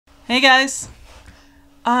Hey guys,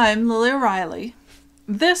 I'm Lily O'Reilly.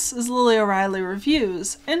 This is Lily O'Reilly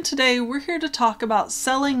Reviews, and today we're here to talk about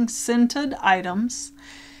selling scented items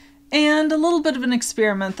and a little bit of an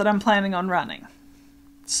experiment that I'm planning on running.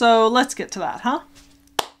 So let's get to that, huh?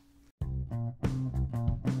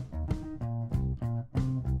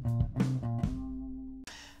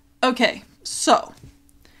 Okay, so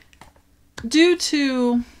due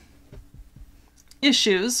to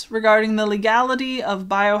issues regarding the legality of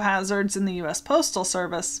biohazards in the U.S. Postal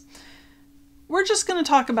Service, we're just going to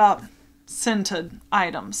talk about scented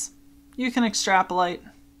items. You can extrapolate.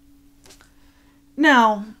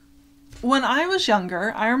 Now, when I was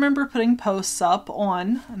younger, I remember putting posts up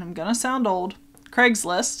on, and I'm going to sound old,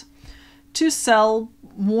 Craigslist, to sell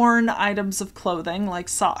worn items of clothing like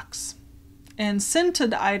socks and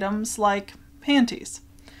scented items like panties.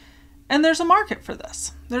 And there's a market for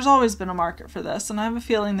this. There's always been a market for this, and I have a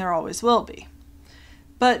feeling there always will be.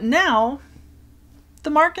 But now, the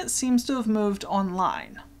market seems to have moved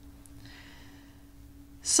online.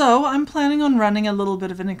 So I'm planning on running a little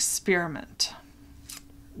bit of an experiment.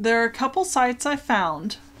 There are a couple sites I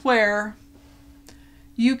found where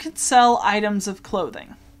you can sell items of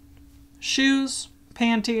clothing. Shoes,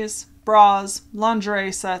 panties, bras,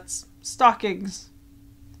 lingerie sets, stockings.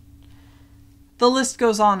 The list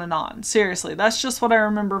goes on and on. Seriously, that's just what I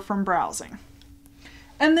remember from browsing.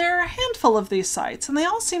 And there are a handful of these sites, and they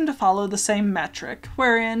all seem to follow the same metric,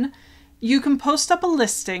 wherein you can post up a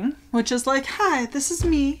listing, which is like, hi, this is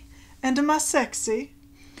me, and am I sexy?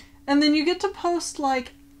 And then you get to post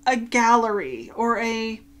like a gallery or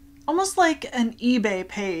almost like an eBay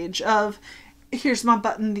page of, here's my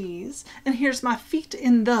button these, and here's my feet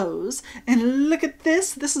in those, and look at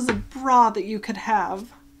this. This is a bra that you could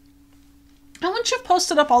have. And once you've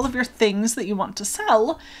posted up all of your things that you want to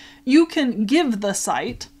sell, you can give the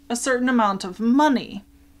site a certain amount of money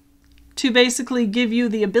to basically give you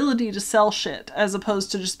the ability to sell shit, as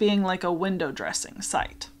opposed to just being like a window dressing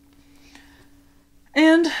site.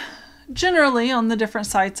 And generally on the different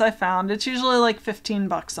sites I found, it's usually like 15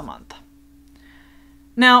 bucks a month.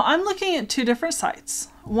 Now I'm looking at two different sites.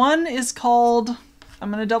 One is called,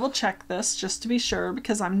 I'm going to double check this just to be sure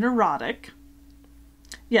because I'm neurotic.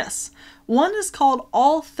 Yes, one is called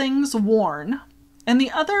All Things Worn, and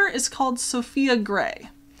the other is called Sophia Gray.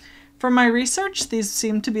 From my research, these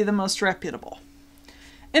seem to be the most reputable.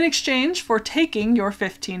 In exchange for taking your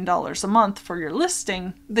 $15 a month for your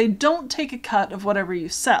listing, they don't take a cut of whatever you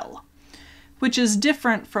sell, which is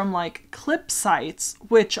different from like clip sites,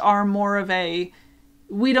 which are more of a,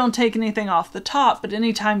 we don't take anything off the top, but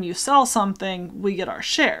anytime you sell something, we get our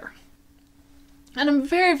share. And I'm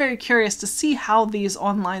very, very curious to see how these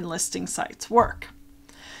online listing sites work.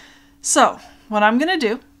 So what I'm going to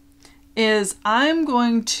do is I'm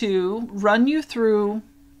going to run you through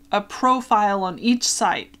a profile on each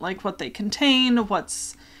site, like what they contain,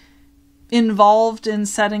 what's involved in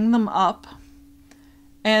setting them up.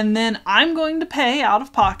 And then I'm going to pay out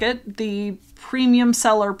of pocket the premium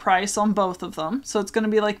seller price on both of them. So it's going to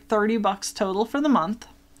be like 30 bucks total for the month.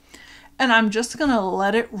 And I'm just going to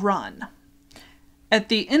let it run. At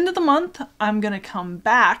the end of the month, I'm going to come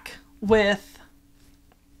back with,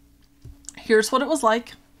 here's what it was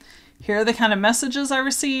like. Here are the kind of messages I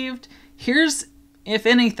received. Here's, if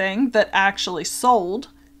anything, that actually sold.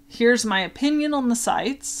 Here's my opinion on the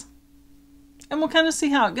sites. And we'll kind of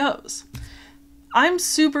see how it goes. I'm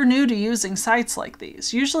super new to using sites like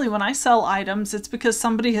these. Usually when I sell items, it's because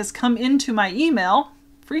somebody has come into my email,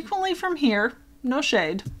 frequently from here, no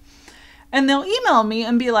shade, and they'll email me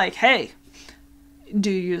and be like, hey, do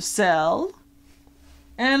you sell?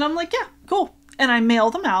 And I'm like, yeah, cool. And I mail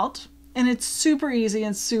them out, and it's super easy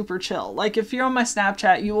and super chill. Like if you're on my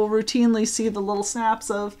Snapchat, you will routinely see the little snaps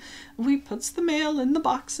of, we puts the mail in the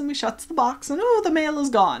box and we shuts the box and oh, the mail is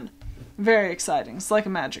gone. Very exciting. It's like a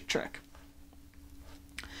magic trick.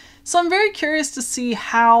 So I'm very curious to see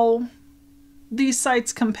how these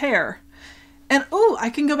sites compare. And oh, I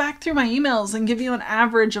can go back through my emails and give you an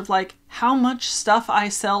average of like how much stuff I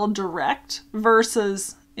sell direct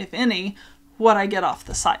versus, if any, what I get off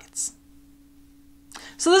the sites.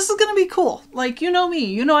 So this is going to be cool. Like, you know me,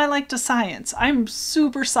 you know I like to science. I'm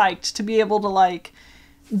super psyched to be able to like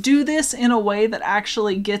do this in a way that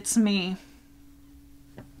actually gets me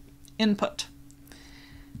input.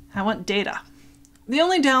 I want data. The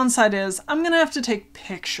only downside is I'm going to have to take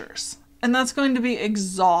pictures, and that's going to be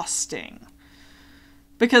exhausting.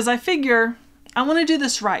 Because I figure I want to do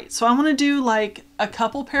this right. So I want to do like a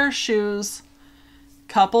couple pair of shoes,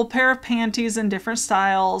 couple pair of panties in different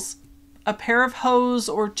styles, a pair of hose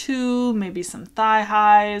or two, maybe some thigh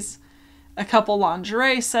highs, a couple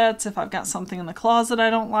lingerie sets if I've got something in the closet I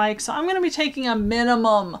don't like. So I'm going to be taking a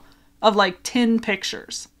minimum of like 10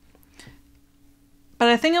 pictures. But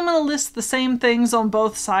I think I'm going to list the same things on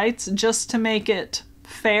both sites just to make it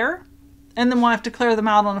fair. And then we'll have to clear them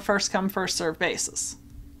out on a first come, first served basis.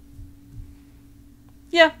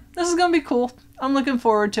 Yeah, this is going to be cool. I'm looking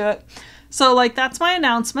forward to it. So like that's my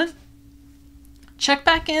announcement. Check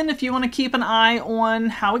back in if you want to keep an eye on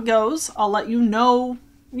how it goes. I'll let you know.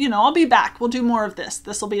 You know, I'll be back. We'll do more of this.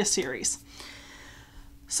 This will be a series.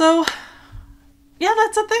 So, yeah,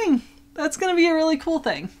 that's a thing. That's going to be a really cool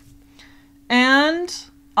thing. And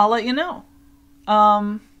I'll let you know.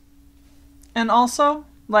 And also,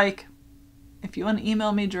 like, if you want to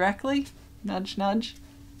email me directly, nudge, nudge,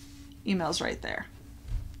 email's right there.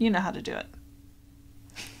 You know how to do it.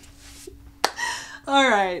 All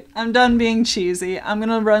right, I'm done being cheesy. I'm going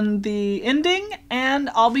to run the ending, and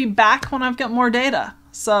I'll be back when I've got more data.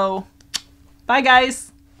 So, bye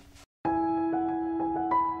guys.